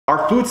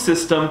food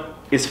system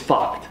is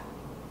fucked.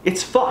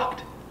 It's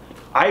fucked.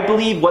 I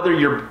believe whether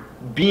you're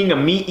being a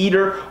meat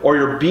eater or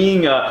you're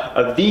being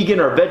a vegan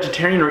or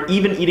vegetarian or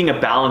even eating a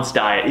balanced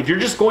diet, if you're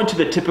just going to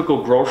the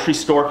typical grocery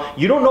store,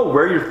 you don't know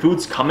where your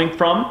food's coming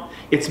from,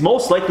 it's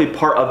most likely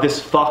part of this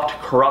fucked,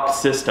 corrupt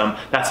system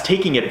that's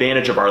taking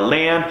advantage of our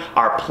land,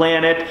 our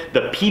planet,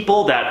 the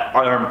people that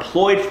are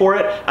employed for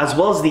it, as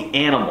well as the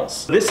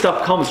animals. This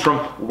stuff comes from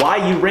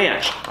YU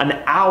Ranch,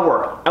 an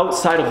hour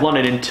outside of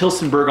London in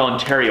Tillsonburg,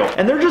 Ontario,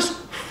 and they're just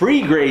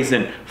free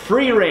grazing,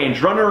 free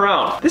range, running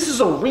around. This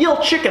is a real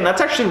chicken that's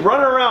actually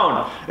running around.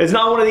 It's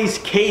not one of these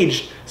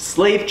caged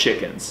slave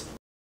chickens.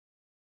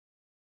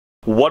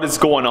 What is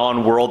going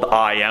on, world?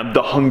 I am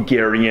the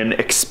Hungarian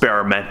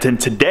Experiment, and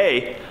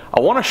today I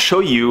want to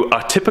show you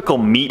a typical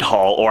meat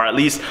haul, or at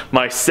least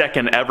my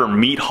second ever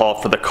meat haul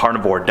for the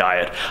carnivore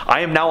diet. I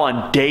am now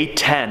on day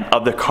 10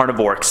 of the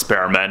carnivore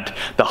experiment,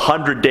 the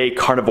 100-day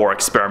carnivore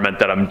experiment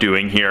that I'm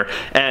doing here,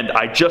 and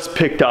I just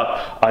picked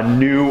up a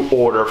new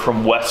order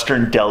from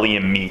Western Deli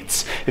and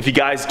Meats. If you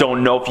guys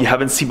don't know, if you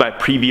haven't seen my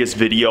previous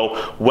video,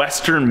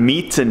 Western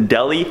Meats and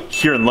Deli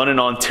here in London,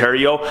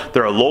 Ontario,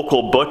 they're a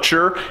local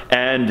butcher,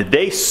 and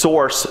they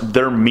source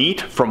their meat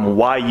from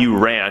YU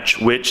Ranch,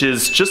 which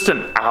is just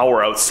an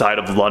hour outside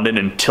of London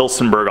in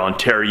Tillsonburg,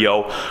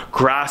 Ontario.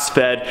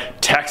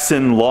 Grass-fed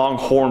Texan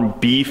Longhorn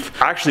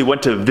beef. I actually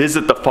went to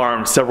visit the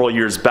farm several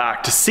years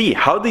back to see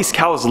how these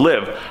cows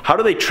live. How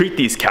do they treat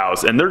these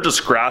cows? And they're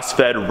just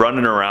grass-fed,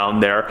 running around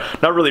there.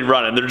 Not really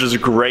running, they're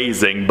just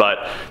grazing,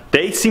 but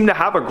they seem to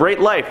have a great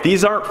life.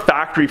 These aren't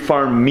factory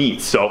farm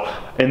meats. So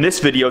in this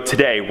video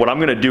today, what I'm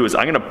gonna do is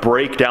I'm gonna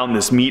break down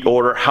this meat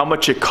order, how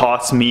much it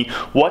costs me,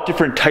 what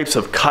different types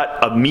of cut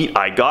of meat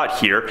I got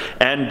here,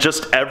 and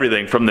just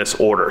everything from this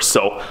order.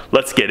 So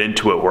let's get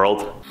into it,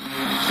 world.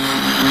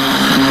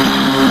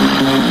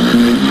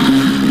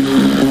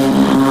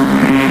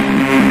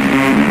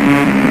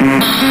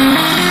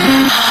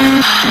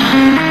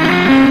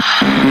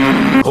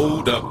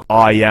 Hold up.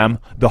 I am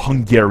the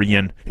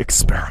Hungarian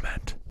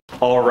Experiment.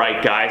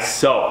 Alright guys,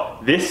 so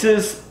this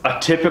is a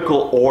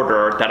typical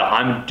order that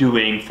I'm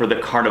doing for the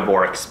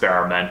carnivore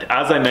experiment.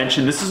 As I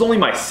mentioned, this is only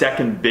my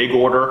second big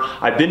order.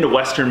 I've been to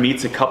Western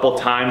Meats a couple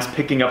times,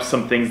 picking up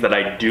some things that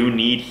I do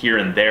need here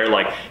and there,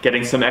 like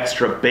getting some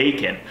extra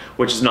bacon,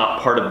 which is not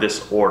part of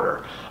this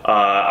order.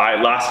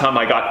 Last time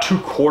I got 2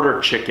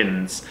 quarter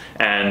chickens,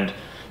 and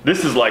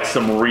this is like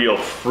some real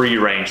free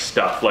range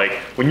stuff. Like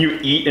when you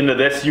eat into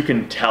this, you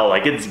can tell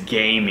like it's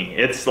gamey.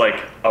 It's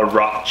like a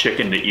rough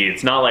chicken to eat.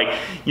 It's not like,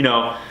 you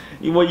know,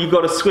 well, you go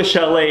to Swiss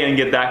Chalet and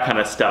get that kind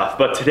of stuff.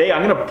 But today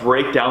I'm gonna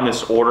break down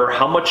this order,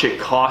 how much it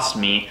cost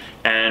me,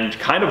 and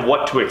kind of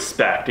what to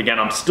expect. Again,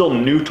 I'm still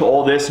new to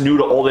all this, new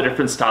to all the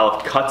different style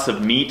of cuts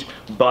of meat,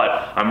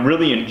 but I'm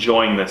really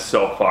enjoying this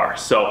so far.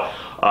 So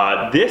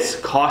this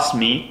cost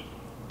me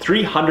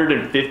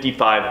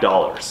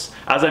 $355.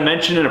 As I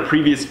mentioned in a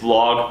previous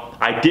vlog,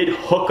 I did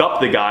hook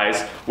up the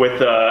guys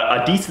with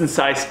a decent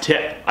sized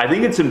tip. I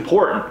think it's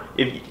important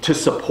to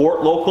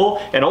support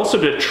local and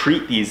also to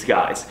treat these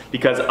guys,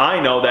 because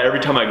I know that every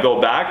time I go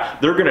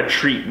back, they're gonna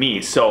treat me.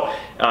 So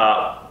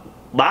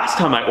last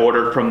time I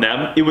ordered from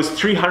them, it was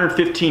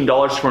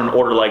 $315 for an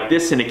order like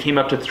this, and it came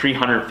up to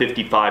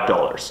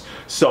 $355.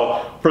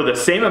 So for the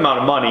same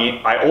amount of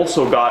money, I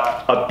also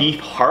got a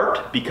beef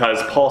heart,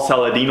 because Paul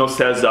Saladino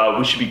says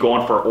we should be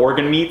going for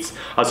organ meats.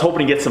 I was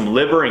hoping to get some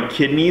liver and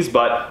kidneys,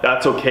 but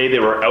that's okay, they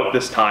were out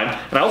this time.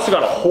 And I also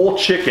got a whole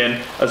chicken,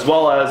 as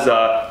well as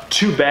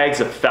 2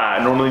 bags of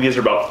fat. Normally these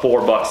are about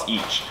 $4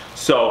 each.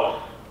 So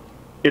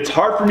it's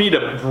hard for me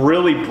to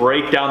really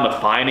break down the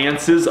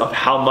finances of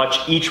how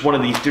much each one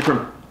of these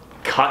different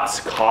cuts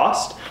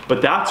cost,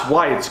 but that's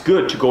why it's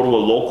good to go to a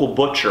local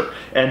butcher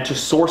and to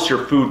source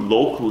your food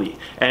locally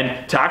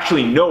and to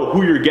actually know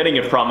who you're getting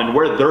it from and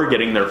where they're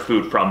getting their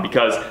food from,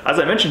 because as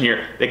I mentioned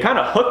here, they kind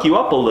of hook you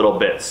up a little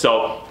bit.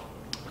 So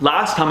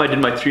last time I did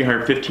my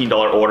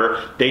 $315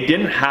 order, they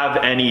didn't have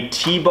any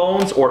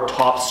T-bones or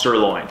top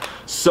sirloin.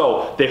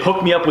 So they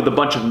hooked me up with a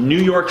bunch of New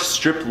York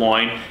strip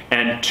loin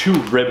and 2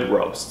 rib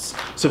roasts.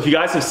 So if you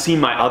guys have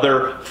seen my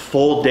other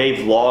full day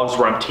vlogs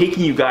where I'm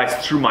taking you guys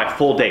through my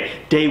full day,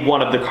 day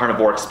 1 of the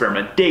carnivore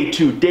experiment, day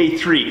 2, day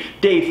 3,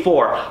 day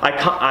 4,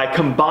 I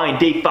combined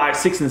day 5,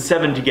 6, and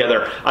 7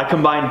 together. I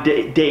combined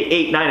day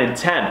 8, 9, and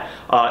 10.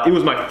 It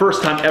was my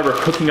first time ever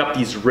cooking up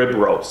these rib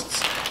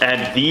roasts,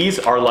 and these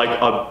are like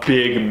a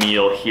big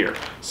meal here.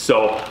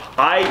 So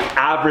I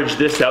averaged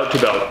this out to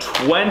about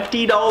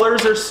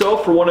 $20 or so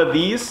for one of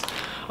these.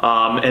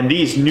 And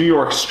these New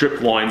York strip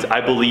loins,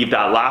 I believe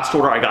that last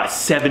order I got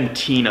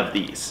 17 of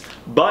these.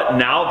 But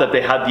now that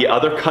they had the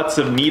other cuts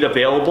of meat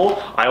available,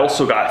 I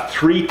also got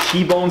 3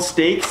 T-bone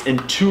steaks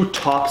and 2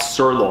 top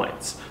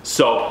sirloins.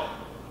 So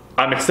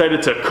I'm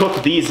excited to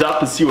cook these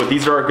up and see what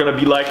these are gonna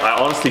be like. I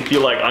honestly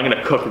feel like I'm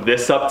gonna cook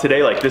this up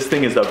today. Like, this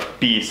thing is a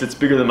beast. It's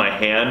bigger than my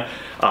hand.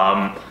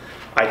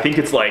 I think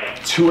it's like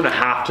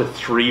 2.5 to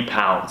 3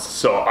 pounds.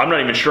 So I'm not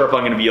even sure if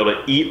I'm gonna be able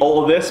to eat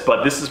all of this,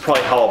 but this is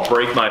probably how I'll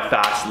break my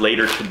fast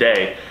later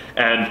today.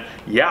 And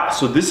yeah,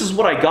 so this is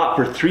what I got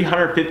for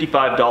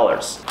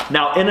 $355.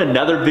 Now in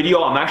another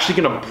video, I'm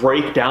actually gonna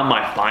break down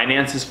my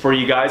finances for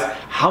you guys.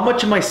 How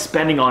much am I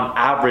spending on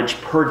average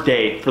per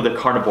day for the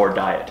carnivore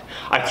diet?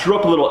 I threw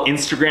up a little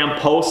Instagram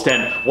post,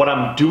 and what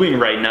I'm doing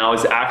right now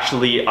is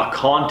actually a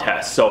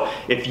contest. So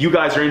if you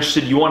guys are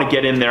interested, you wanna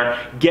get in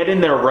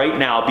there right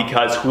now,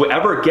 because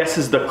whoever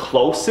guesses the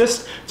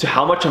closest to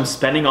how much I'm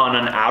spending on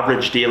an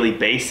average daily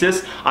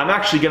basis, I'm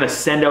actually gonna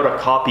send out a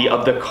copy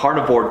of the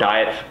Carnivore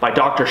Diet by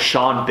Dr.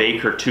 Shawn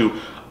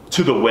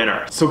to the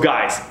winner. So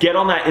guys, get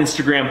on that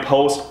Instagram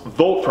post,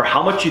 vote for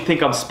how much you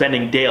think I'm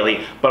spending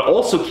daily, but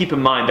also keep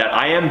in mind that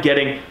I am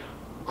getting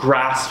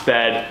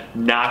grass-fed,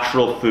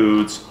 natural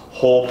foods,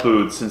 whole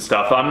foods and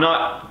stuff. I'm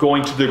not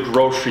going to the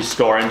grocery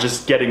store and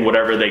just getting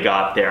whatever they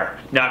got there.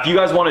 Now, if you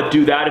guys want to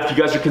do that, if you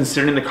guys are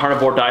considering the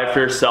carnivore diet for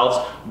yourselves,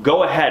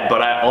 go ahead,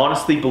 but I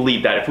honestly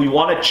believe that if we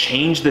want to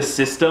change the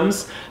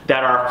systems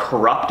that are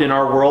corrupt in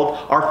our world,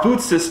 our food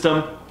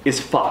system is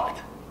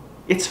fucked.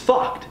 It's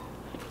fucked.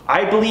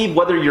 I believe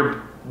whether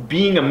you're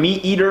being a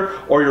meat eater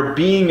or you're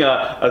being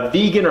a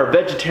vegan or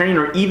vegetarian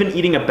or even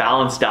eating a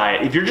balanced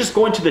diet, if you're just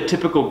going to the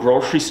typical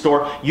grocery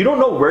store, you don't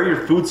know where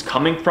your food's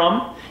coming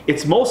from,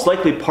 it's most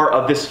likely part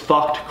of this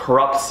fucked,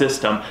 corrupt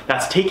system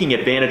that's taking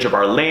advantage of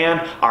our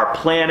land, our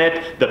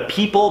planet, the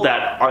people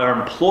that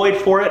are employed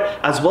for it,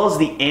 as well as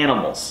the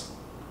animals.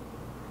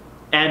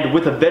 And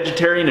with a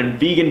vegetarian and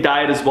vegan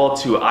diet as well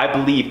too, I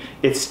believe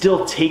it's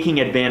still taking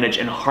advantage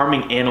and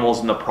harming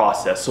animals in the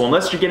process. So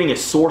unless you're getting it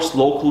sourced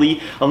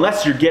locally,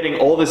 unless you're getting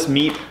all this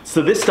meat,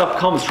 so this stuff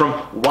comes from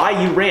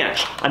YU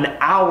Ranch, an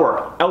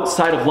hour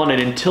outside of London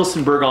in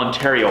Tillsonburg,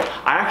 Ontario.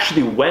 I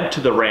actually went to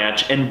the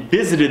ranch and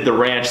visited the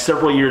ranch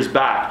several years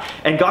back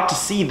and got to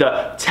see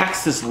the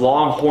Texas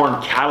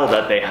Longhorn cattle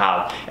that they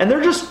have. And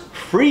they're just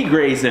free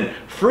grazing,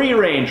 free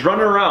range,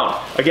 running around.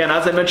 Again,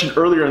 as I mentioned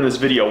earlier in this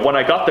video, when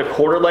I got the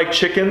quarter leg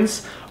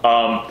chickens,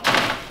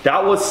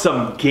 that was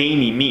some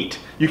gamey meat.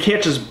 You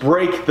can't just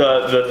break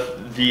the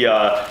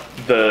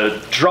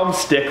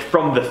drumstick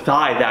from the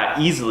thigh that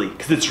easily,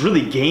 because it's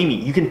really gamey.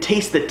 You can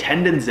taste the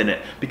tendons in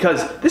it,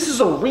 because this is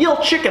a real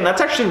chicken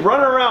that's actually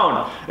running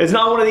around. It's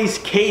not one of these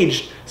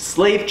caged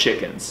slave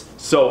chickens.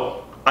 So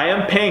I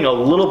am paying a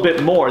little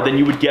bit more than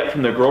you would get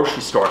from the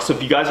grocery store. So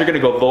if you guys are gonna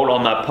go vote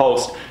on that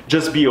post,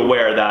 just be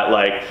aware that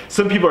like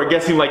some people are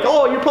guessing like,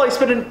 oh, you're probably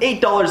spending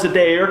 $8 a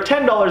day or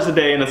 $10 a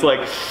day, and it's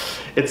like,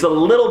 it's a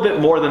little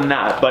bit more than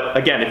that. But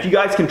again, if you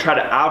guys can try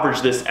to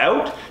average this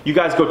out, you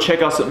guys go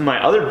check out some of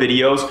my other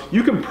videos,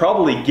 you can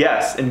probably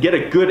guess and get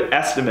a good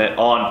estimate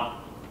on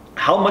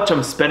how much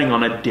I'm spending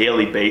on a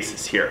daily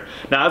basis here.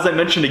 Now, as I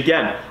mentioned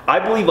again, I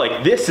believe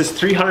like this is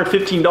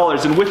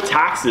 $315, and with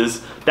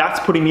taxes, that's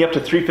putting me up to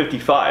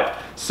 $355.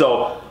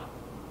 So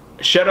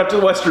shout out to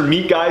the Western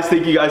Meat guys,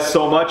 thank you guys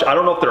so much. I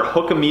don't know if they're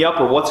hooking me up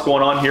or what's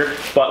going on here,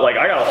 but like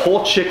I got a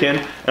whole chicken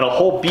and a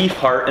whole beef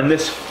heart and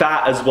this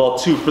fat as well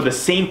too for the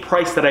same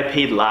price that I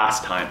paid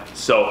last time.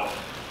 So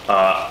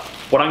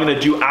what I'm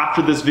gonna do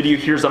after this video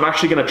here is I'm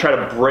actually gonna try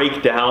to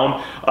break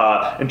down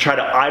and try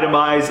to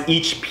itemize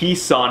each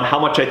piece on how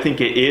much I think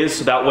it is,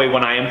 so that way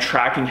when I am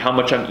tracking how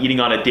much I'm eating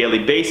on a daily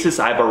basis,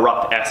 I have a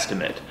rough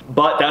estimate.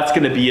 But that's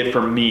gonna be it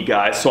for me,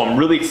 guys. So I'm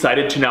really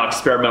excited to now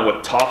experiment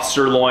with top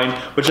sirloin,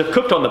 which I've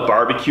cooked on the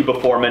barbecue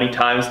before many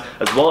times,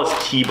 as well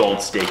as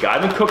T-bone steak. I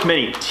haven't cooked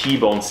many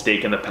T-bone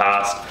steak in the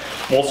past.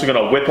 I'm also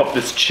gonna whip up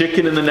this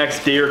chicken in the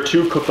next day or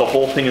two, cook the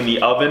whole thing in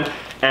the oven.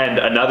 And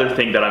another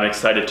thing that I'm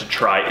excited to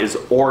try is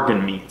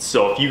organ meats.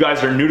 So if you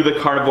guys are new to the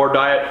carnivore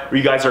diet, or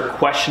you guys are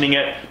questioning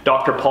it,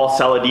 Dr. Paul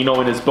Saladino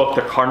in his book,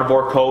 The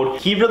Carnivore Code,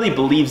 he really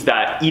believes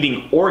that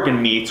eating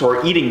organ meats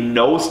or eating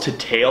nose to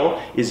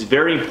tail is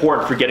very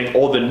important for getting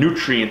all the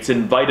nutrients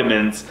and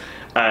vitamins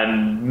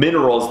and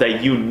minerals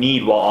that you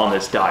need while on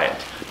this diet.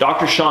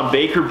 Dr. Shawn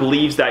Baker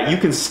believes that you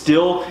can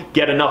still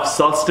get enough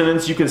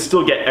sustenance, you can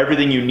still get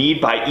everything you need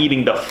by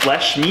eating the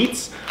flesh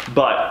meats,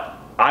 but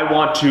I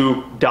want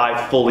to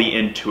dive fully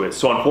into it.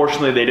 So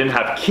unfortunately they didn't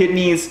have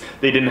kidneys,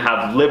 they didn't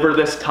have liver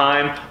this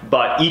time,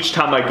 but each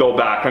time I go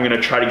back, I'm gonna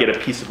try to get a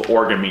piece of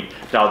organ meat.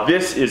 Now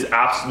this is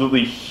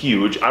absolutely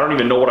huge. I don't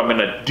even know what I'm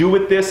gonna do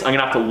with this. I'm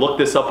gonna have to look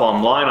this up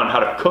online on how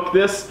to cook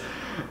this.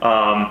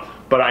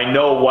 But I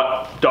know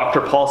what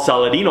Dr. Paul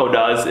Saladino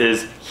does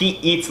is he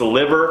eats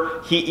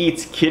liver, he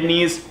eats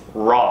kidneys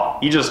raw.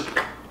 He just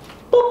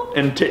boop,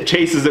 and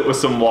chases it with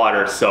some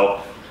water.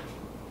 So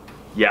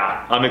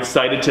yeah, I'm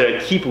excited to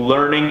keep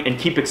learning and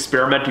keep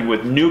experimenting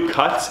with new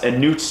cuts and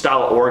new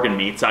style organ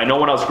meats. I know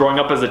when I was growing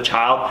up as a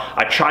child,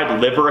 I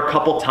tried liver a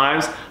couple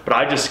times, but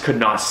I just could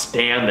not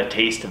stand the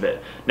taste of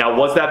it. Now,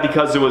 was that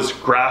because it was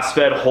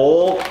grass-fed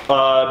whole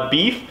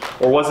beef,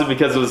 or was it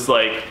because it was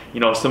like, you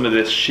know, some of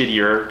this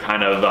shittier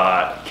kind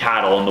of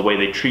cattle and the way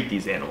they treat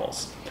these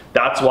animals?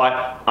 That's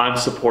why I'm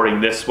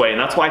supporting this way, and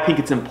that's why I think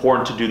it's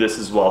important to do this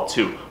as well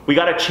too. We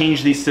got to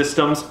change these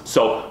systems,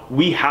 so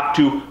we have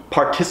to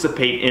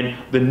participate in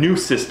the new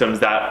systems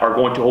that are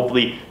going to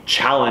hopefully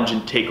challenge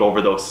and take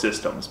over those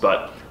systems.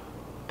 But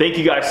Thank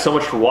you guys so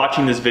much for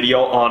watching this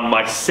video on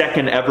my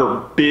second ever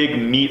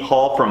big meat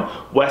haul from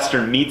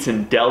Western Meats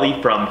in Delhi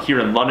from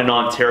here in London,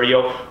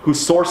 Ontario, who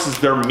sources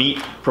their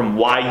meat from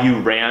YU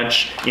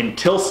Ranch in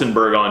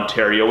Tillsonburg,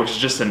 Ontario, which is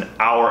just an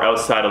hour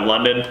outside of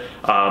London.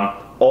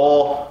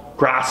 All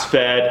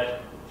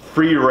grass-fed,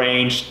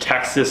 free-range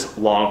Texas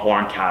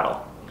Longhorn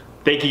cattle.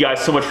 Thank you guys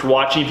so much for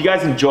watching. If you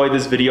guys enjoyed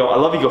this video, I'd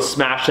love you to go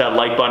smash that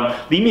like button.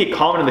 Leave me a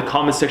comment in the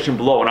comment section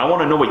below, and I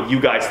want to know what you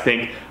guys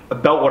think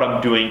about what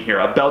I'm doing here,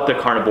 about the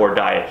carnivore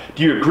diet.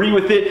 Do you agree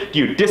with it? Do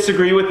you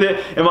disagree with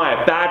it? Am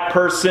I a bad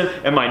person?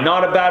 Am I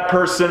not a bad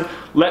person?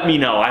 Let me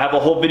know. I have a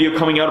whole video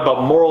coming out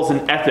about morals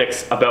and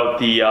ethics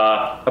about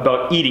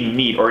about eating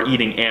meat or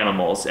eating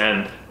animals,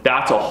 and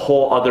that's a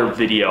whole other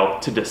video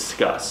to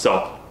discuss.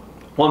 So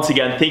once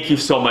again, thank you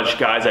so much,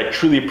 guys. I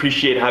truly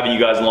appreciate having you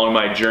guys along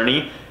my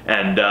journey,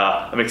 and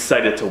I'm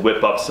excited to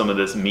whip up some of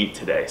this meat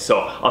today. So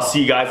I'll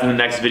see you guys in the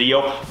next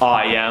video.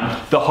 I am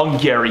the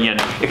Hungarian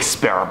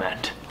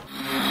Experiment.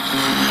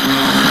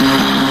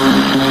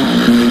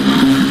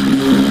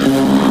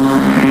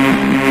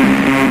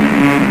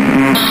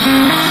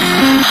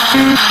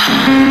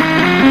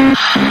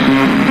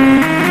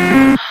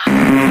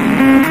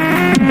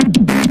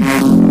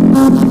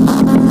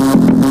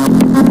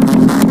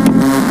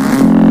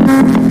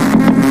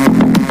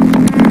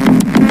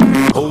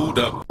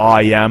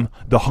 I am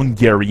the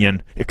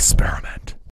Hungarian Experiment.